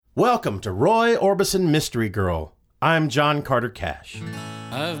Welcome to Roy Orbison Mystery Girl. I'm John Carter Cash.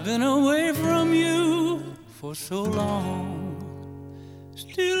 I've been away from you for so long.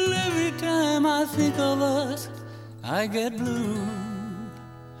 Still every time I think of us, I get blue.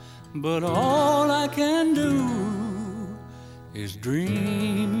 But all I can do is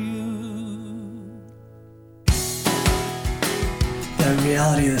dream you. The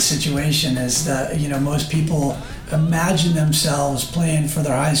reality of the situation is that, most people imagine themselves playing for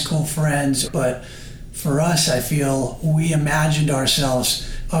their high school friends, but for us, I feel we imagined ourselves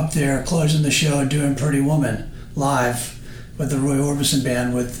up there closing the show and doing Pretty Woman live with the Roy Orbison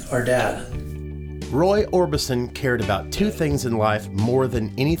Band with our dad. Roy Orbison cared about two things in life more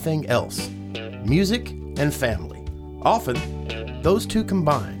than anything else: music and family. Often, those two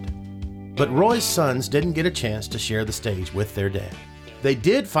combined. But Roy's sons didn't get a chance to share the stage with their dad. They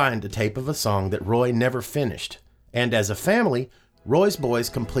did find a tape of a song that Roy never finished, and as a family, Roy's boys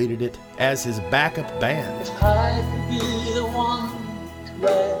completed it as his backup band. If I could be the one to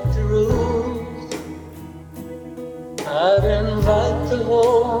write the rules, I'd invite the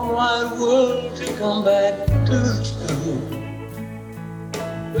whole wide world to come back to the school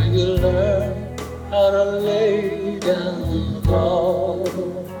where you learn how to lay down the law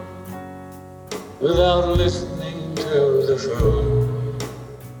without listening to the fool.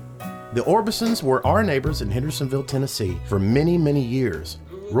 The Orbisons were our neighbors in Hendersonville, Tennessee for many, many years.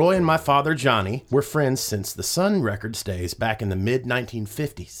 Roy and my father, Johnny, were friends since the Sun Records days back in the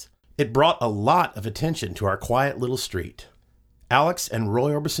mid-1950s. It brought a lot of attention to our quiet little street. Alex and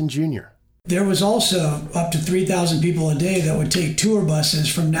Roy Orbison Jr. There was also up to 3,000 people a day that would take tour buses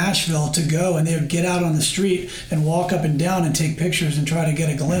from Nashville to go, and they would get out on the street and walk up and down and take pictures and try to get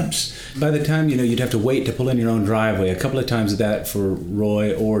a glimpse. By the time, you'd have to wait to pull in your own driveway. A couple of times of that for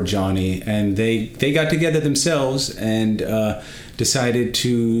Roy or Johnny, and they got together themselves and decided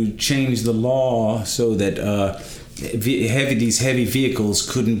to change the law so that these heavy vehicles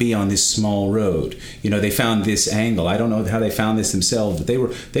couldn't be on this small road. They found this angle. I don't know how they found this themselves, but they were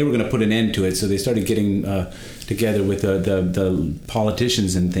going to put an end to it. So they started getting together with the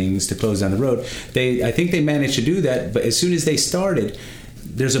politicians and things to close down the road. I think they managed to do that, but as soon as they started,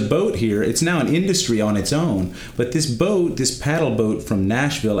 there's a boat here. It's now an industry on its own. But this boat, this paddle boat from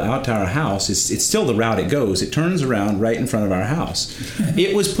Nashville out to our house, it's still the route it goes. It turns around right in front of our house.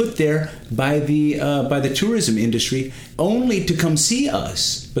 It was put there by the tourism industry only to come see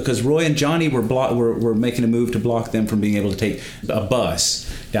us, because Roy and Johnny were making a move to block them from being able to take a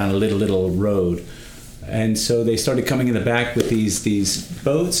bus down a little road. And so they started coming in the back with these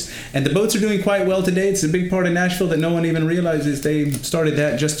boats. And the boats are doing quite well today. It's a big part of Nashville that no one even realizes. They started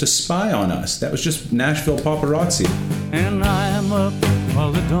that just to spy on us. That was just Nashville paparazzi. And I am up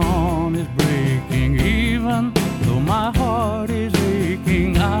while the dawn is breaking. Even though my heart is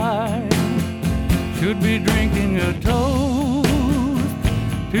aching, I should be drinking a toast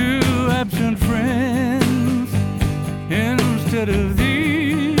to absent friends instead of these.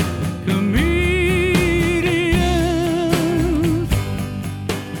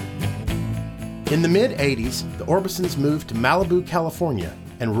 In the mid-'80s, the Orbisons moved to Malibu, California,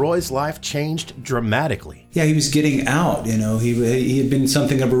 and Roy's life changed dramatically. Yeah, he was getting out, He had been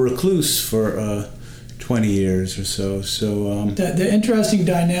something of a recluse for 20 years or so. The interesting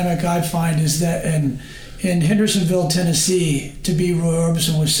dynamic I find is that in Hendersonville, Tennessee, to be Roy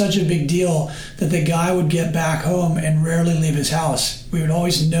Orbison was such a big deal that the guy would get back home and rarely leave his house. We would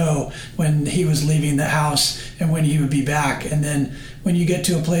always know when he was leaving the house and when he would be back. And then when you get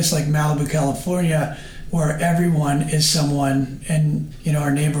to a place like Malibu, California, where everyone is someone, and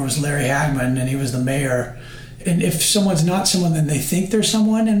our neighbor was Larry Hagman and he was the mayor. And if someone's not someone, then they think they're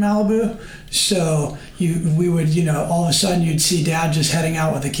someone in Malibu. So we would, all of a sudden you'd see Dad just heading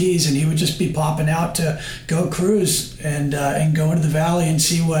out with the keys, and he would just be popping out to go cruise and go into the valley and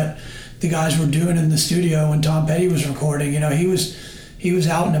see what the guys were doing in the studio when Tom Petty was recording. He was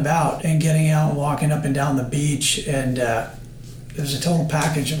out and about and getting out and walking up and down the beach, and it was a total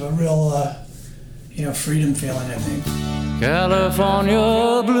package of a real, freedom feeling, I think.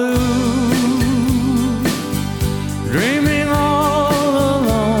 California blue, dreaming all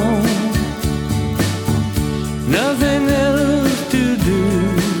alone, nothing else to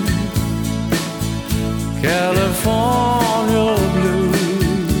do. California blue,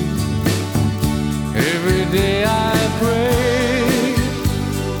 every day I pray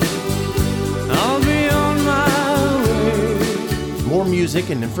I'll be on my way. More music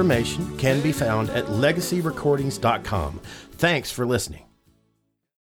and information can be found at legacyrecordings.com. Thanks for listening.